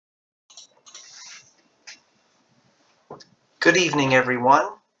Good evening, everyone.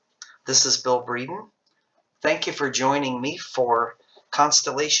 This is Bill Breeden. Thank you for joining me for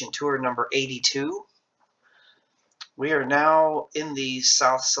Constellation Tour number 82. We are now in the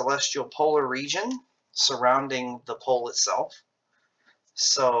South Celestial Polar region surrounding the pole itself.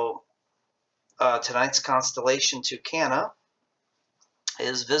 So tonight's constellation Tucana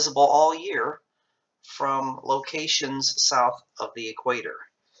is visible all year from locations south of the equator.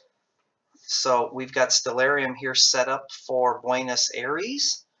 So we've got Stellarium here set up for Buenos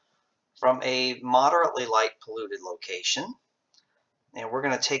Aires from a moderately light polluted location. And we're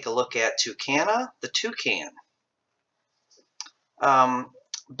going to take a look at Tucana, the Toucan.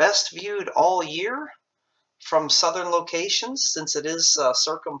 Best viewed all year from southern locations since it is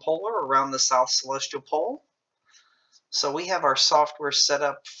circumpolar around the South Celestial Pole. So we have our software set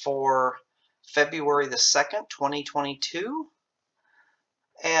up for February the 2nd, 2022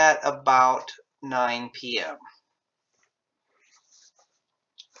 at about 9 p.m.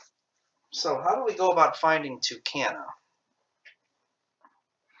 So how do we go about finding Tucana?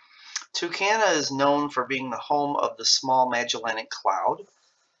 Tucana is known for being the home of the small Magellanic Cloud.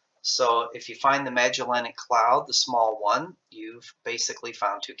 So if you find the Magellanic Cloud, the small one, you've basically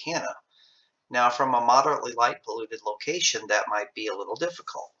found Tucana. Now from a moderately light polluted location, that might be a little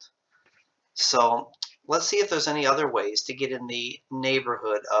difficult. So let's see if there's any other ways to get in the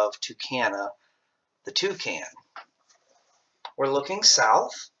neighborhood of Tucana, the Toucan. We're looking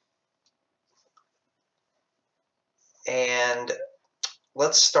south, and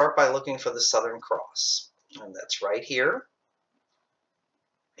let's start by looking for the Southern Cross, and that's right here.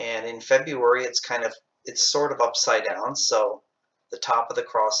 And in February, it's sort of upside down. So the top of the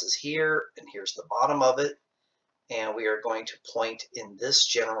cross is here, and here's the bottom of it. And we are going to point in this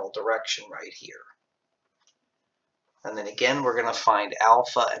general direction right here. And then again, we're going to find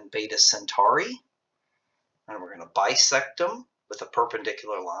Alpha and Beta Centauri, and we're going to bisect them with a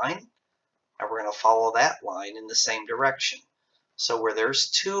perpendicular line, and we're going to follow that line in the same direction. So where those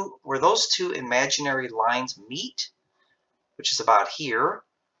two imaginary lines meet, which is about here,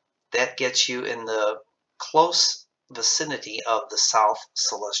 that gets you in the close vicinity of the South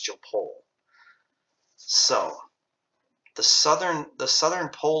Celestial Pole. So the southern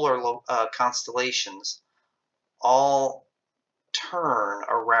polar constellations all turn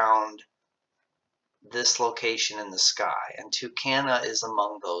around this location in the sky, and Tucana is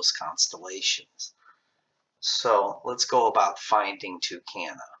among those constellations. So let's go about finding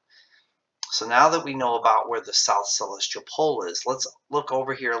Tucana. So now that we know about where the South Celestial Pole is, let's look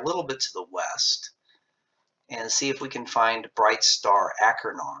over here a little bit to the west and see if we can find bright star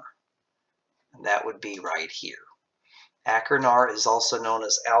Achernar. And that would be right here. Achernar is also known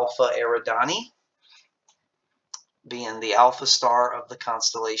as Alpha Eridani, being the alpha star of the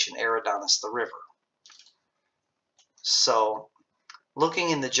constellation Eridanus the River. So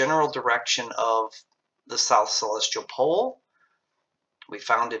looking in the general direction of the South Celestial Pole, we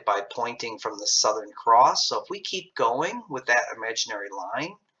found it by pointing from the Southern Cross. So if we keep going with that imaginary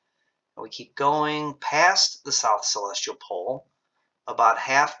line, and we keep going past the South Celestial Pole, about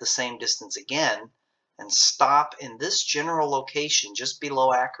half the same distance again, and stop in this general location just below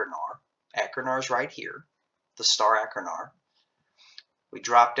Achernar. Achernar is right here, the star Achernar. We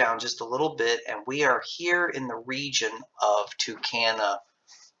drop down just a little bit, and we are here in the region of Tucana,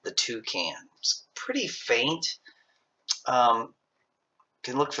 the Toucan. It's pretty faint. You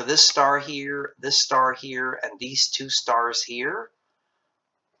can look for this star here, and these two stars here.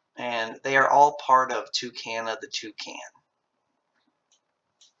 And they are all part of Tucana, the Toucan.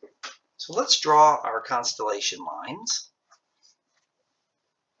 So let's draw our constellation lines.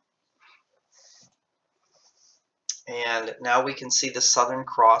 And now we can see the Southern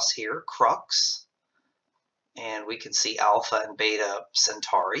Cross here, Crux. And we can see Alpha and Beta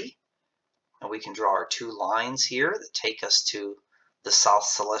Centauri. And we can draw our two lines here that take us to the South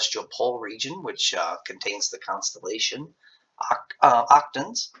Celestial Pole region, which contains the constellation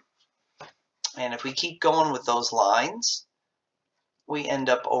Octans. And if we keep going with those lines, we end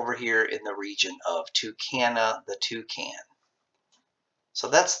up over here in the region of Tucana, the Toucan. So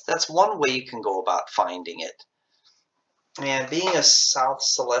that's one way you can go about finding it. And being a South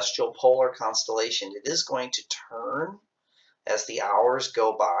Celestial Polar constellation, it is going to turn as the hours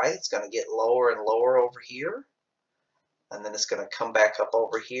go by. It's going to get lower and lower over here. And then it's going to come back up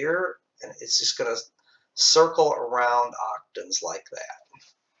over here, and it's just going to circle around octans like that.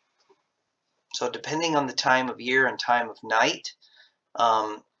 So depending on the time of year and time of night,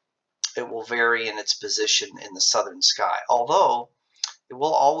 it will vary in its position in the southern sky. Although it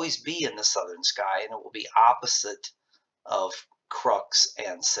will always be in the southern sky, and it will be opposite of Crux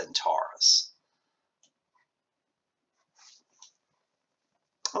and Centaurus.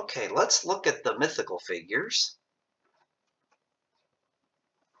 Okay, let's look at the mythical figures.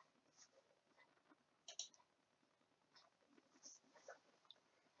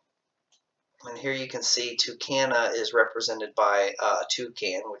 And here you can see Tucana is represented by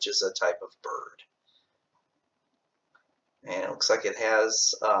toucan, which is a type of bird. And it looks like it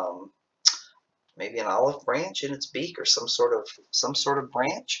has maybe an olive branch in its beak or some sort of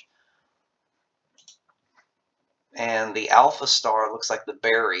branch. And the alpha star looks like the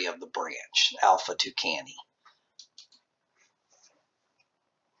berry of the branch, Alpha Tucani.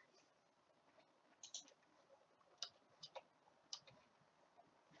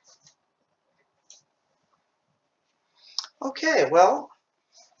 Okay, well,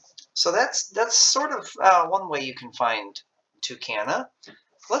 so that's sort of one way you can find Tucana.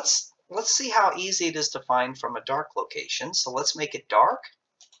 Let's see how easy it is to find from a dark location. So let's make it dark.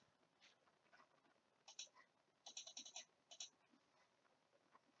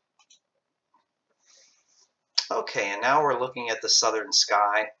 Okay, and now we're looking at the southern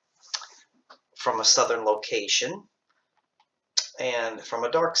sky from a southern location and from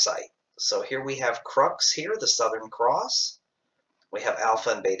a dark site. So here we have Crux here, the Southern Cross. We have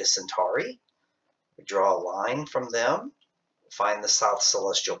Alpha and Beta Centauri. We draw a line from them, find the South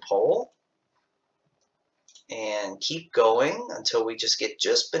Celestial Pole, and keep going until we just get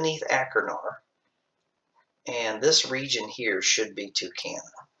just beneath Achernar. And this region here should be Tucana.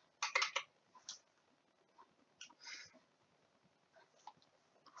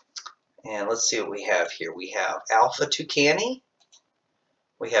 And let's see what we have here. We have Alpha Tucani,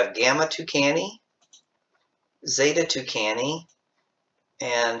 we have Gamma Tucani, Zeta Tucani,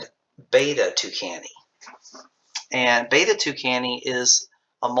 and Beta Tucani. And Beta Tucani is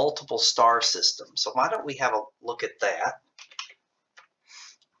a multiple star system. So why don't we have a look at that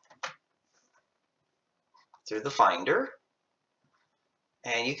through the Finder.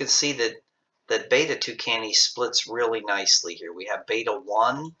 And you can see that Beta Tucani splits really nicely here. We have Beta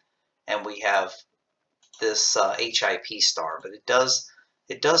 1 and we have this HIP star, but it does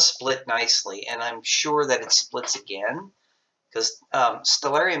split nicely, and I'm sure that it splits again because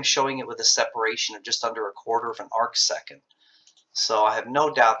Stellarium is showing it with a separation of just under 1/4 of an arc second. So I have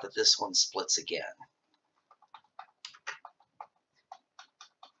no doubt that this one splits again.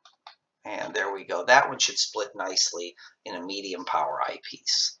 And there we go. That one should split nicely in a medium power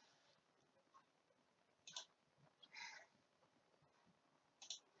eyepiece.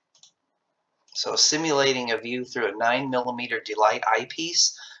 So simulating a view through a 9mm Delight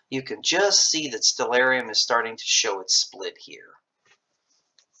eyepiece, you can just see that Stellarium is starting to show its split here.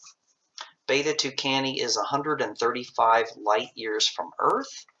 Beta Tucani is 135 light years from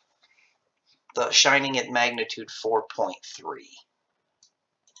Earth, shining at magnitude 4.3.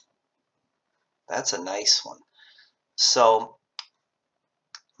 That's a nice one. So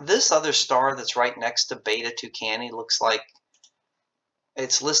this other star that's right next to Beta Tucani looks like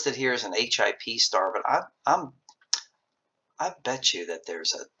it's listed here as an HIP star, but I bet you that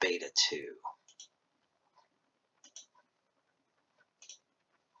there's a Beta 2.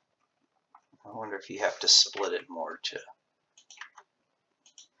 I wonder if you have to split it more to...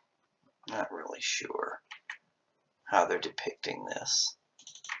 Not really sure how they're depicting this.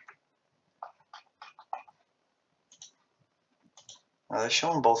 Now they're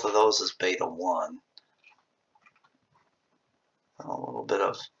showing both of those as Beta 1. A little bit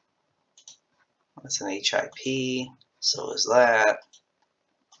of... That's an HIP, so is that.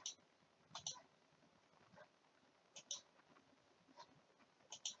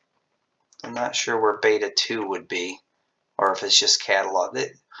 I'm not sure where Beta 2 would be, or if it's just cataloged.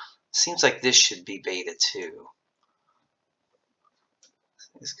 It seems like this should be Beta 2.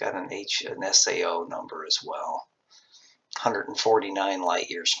 It's got an SAO number as well. 149 light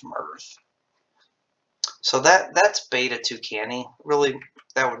years from Earth. So that's Beta Tucani. Really,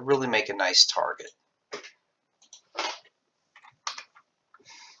 that would really make a nice target.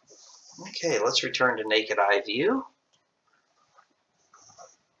 Okay, let's return to naked eye view.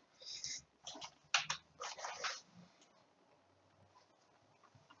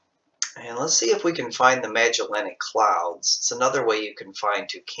 And let's see if we can find the Magellanic Clouds. It's another way you can find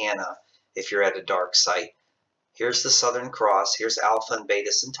Tucana if you're at a dark site. Here's the Southern Cross. Here's Alpha and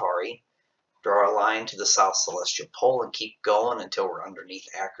Beta Centauri. Draw a line to the South Celestial Pole and keep going until we're underneath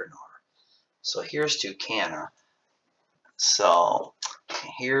Achernar. So here's Tucana. So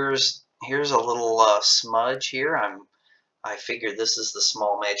here's a little smudge here. I figured this is the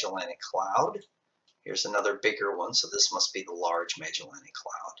small Magellanic Cloud. Here's another bigger one, so this must be the large Magellanic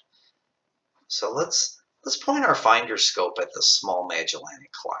Cloud. So let's point our finder scope at the small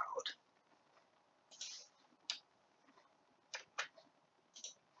Magellanic Cloud.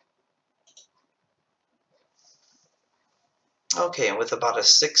 Okay, and with about a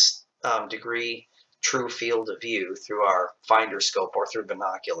 6 degree true field of view through our finder scope or through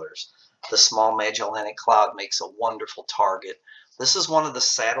binoculars, the small Magellanic Cloud makes a wonderful target. This is one of the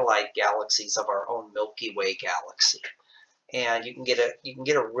satellite galaxies of our own Milky Way galaxy. And you can get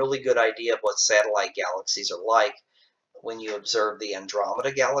a really good idea of what satellite galaxies are like when you observe the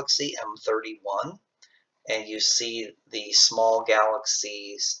Andromeda galaxy, M31, and you see the small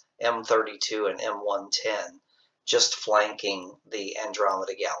galaxies M32 and M110 just flanking the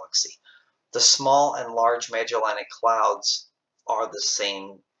Andromeda galaxy. The small and large Magellanic Clouds are the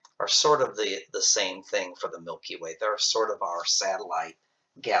same, are sort of the same thing for the Milky Way. They're sort of our satellite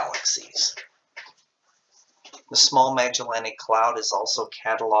galaxies. The small Magellanic Cloud is also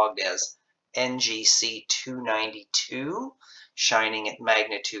cataloged as NGC 292, shining at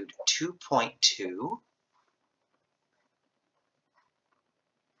magnitude 2.2.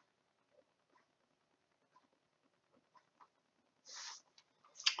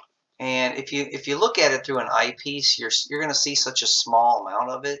 And if you look at it through an eyepiece, you're going to see such a small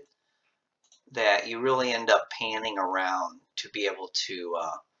amount of it that you really end up panning around to be able to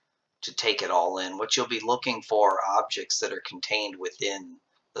take it all in. What you'll be looking for are objects that are contained within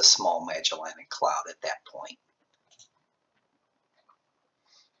the small Magellanic Cloud at that point.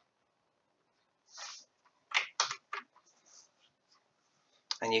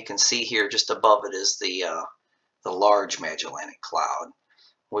 And you can see here just above it is the large Magellanic Cloud,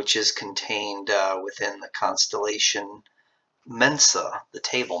 which is contained within the constellation Mensa, the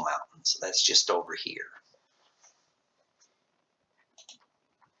Table Mountains. That's just over here.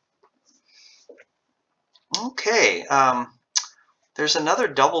 Okay, there's another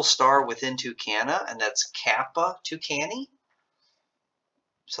double star within Tucana, and that's Kappa Tucani.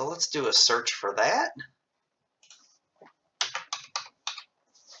 So let's do a search for that.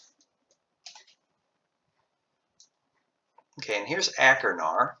 Okay, and here's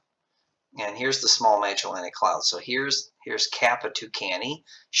Achernar, and here's the small Magellanic Cloud. So here's Kappa Tucani,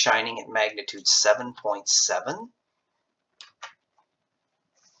 shining at magnitude 7.7.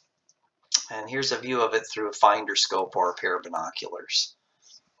 And here's a view of it through a finder scope or a pair of binoculars.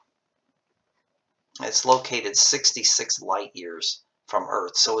 It's located 66 light years from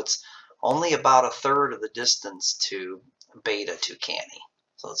Earth, so it's only about a third of the distance to Beta Tucani.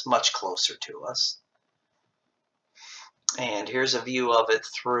 So it's much closer to us. And here's a view of it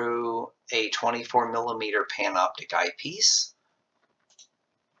through a 24 millimeter panoptic eyepiece,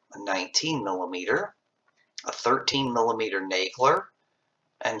 a 19 millimeter, a 13 millimeter Nagler,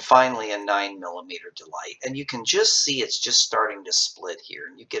 and finally a 9 millimeter Delight. And you can just see it's just starting to split here,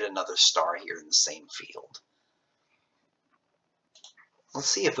 and you get another star here in the same field. Let's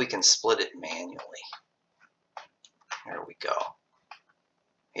see if we can split it manually. There we go.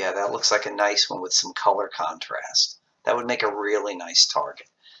 Yeah, that looks like a nice one with some color contrast. That would make a really nice target.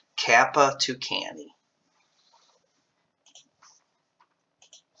 Kappa Tucani.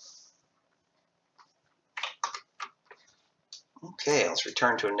 Okay, let's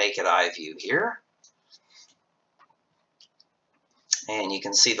return to a naked eye view here. And you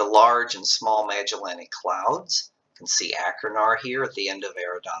can see the large and small Magellanic Clouds. You can see Achernar here at the end of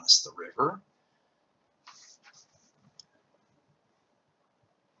Eridanus the River.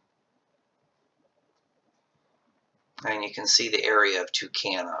 And you can see the area of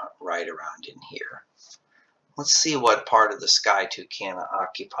Tucana right around in here. Let's see what part of the sky Tucana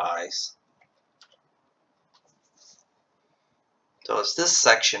occupies. So it's this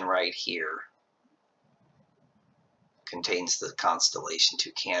section right here. Contains the constellation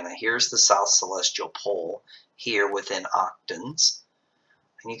Tucana. Here's the south celestial pole here within octans.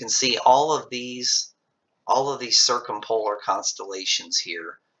 And you can see all of these circumpolar constellations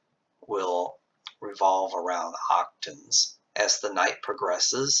here will revolve around octans as the night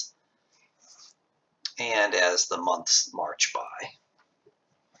progresses and as the months march by.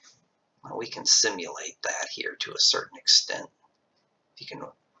 We can simulate that here to a certain extent.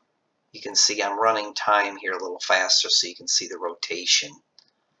 You can see I'm running time here a little faster so you can see the rotation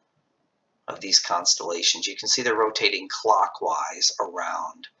of these constellations. You can see they're rotating clockwise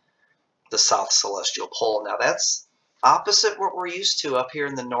around the south celestial pole. Now that's opposite what we're used to up here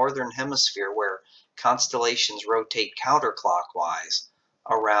in the northern hemisphere, where constellations rotate counterclockwise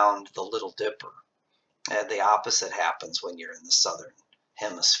around the Little Dipper. And the opposite happens when you're in the southern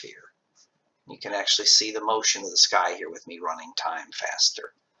hemisphere. You can actually see the motion of the sky here with me running time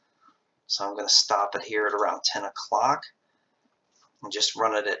faster. So I'm going to stop it here at around 10 o'clock and just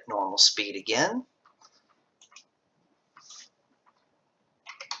run it at normal speed again.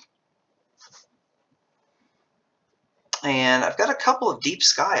 And I've got a couple of deep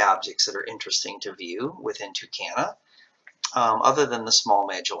sky objects that are interesting to view within Tucana. other than the Small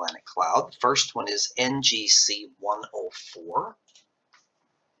Magellanic Cloud. The first one is NGC 104.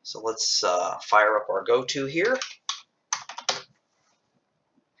 So let's fire up our go-to here.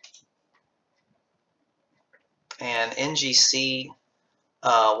 And NGC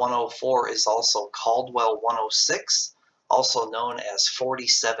 104 is also Caldwell 106, also known as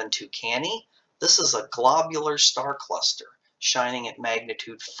 47 Tucani. This is a globular star cluster shining at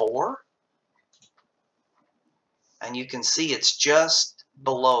magnitude 4. And you can see it's just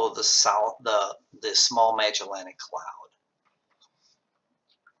below the Small Magellanic Cloud.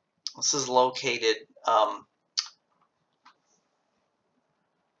 This is located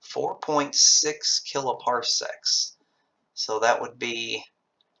 4.6 kiloparsecs. So that would be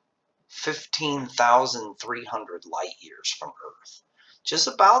 15,300 light years from Earth. Just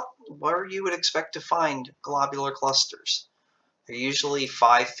about where you would expect to find globular clusters. They're usually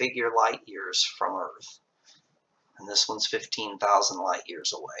 5-figure light years from Earth. And this one's 15,000 light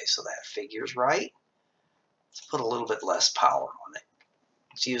years away, so that figure's right. Let's put a little bit less power on it.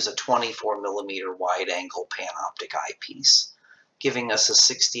 Let's use a 24mm wide-angle panoptic eyepiece, giving us a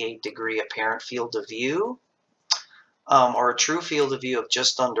 68-degree apparent field of view, or a true field of view of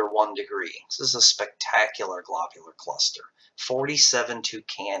just under 1 degree. This is a spectacular globular cluster, 47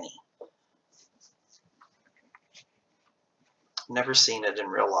 Tucani. Never seen it in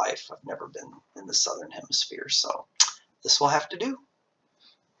real life. I've never been in the southern hemisphere, so this will have to do.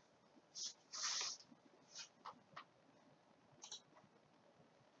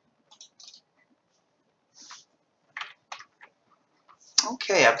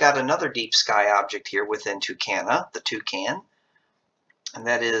 Okay, I've got another deep sky object here within Tucana, the Toucan, and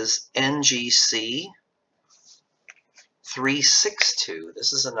that is NGC 362.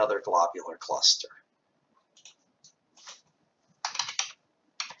 This is another globular cluster.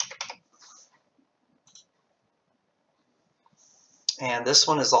 And this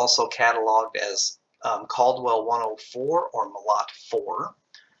one is also cataloged as Caldwell 104 or Melotte 4,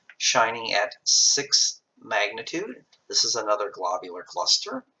 shining at 6 magnitude. This is another globular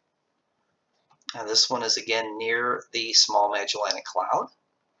cluster. And this one is again near the Small Magellanic Cloud.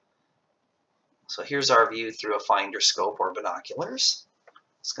 So here's our view through a finder scope or binoculars.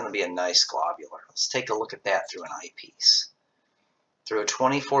 It's going to be a nice globular. Let's take a look at that through an eyepiece. Through a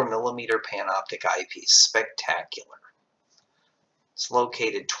 24mm panoptic eyepiece. Spectacular. It's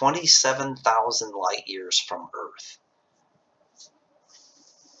located 27,000 light years from Earth.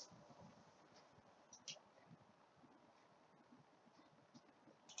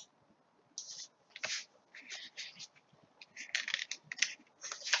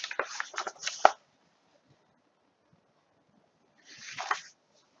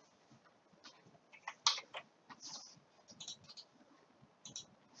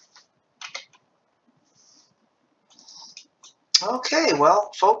 Okay,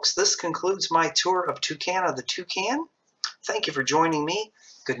 well, folks, this concludes my tour of Tucana the Toucan. Thank you for joining me.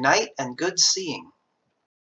 Good night and good seeing.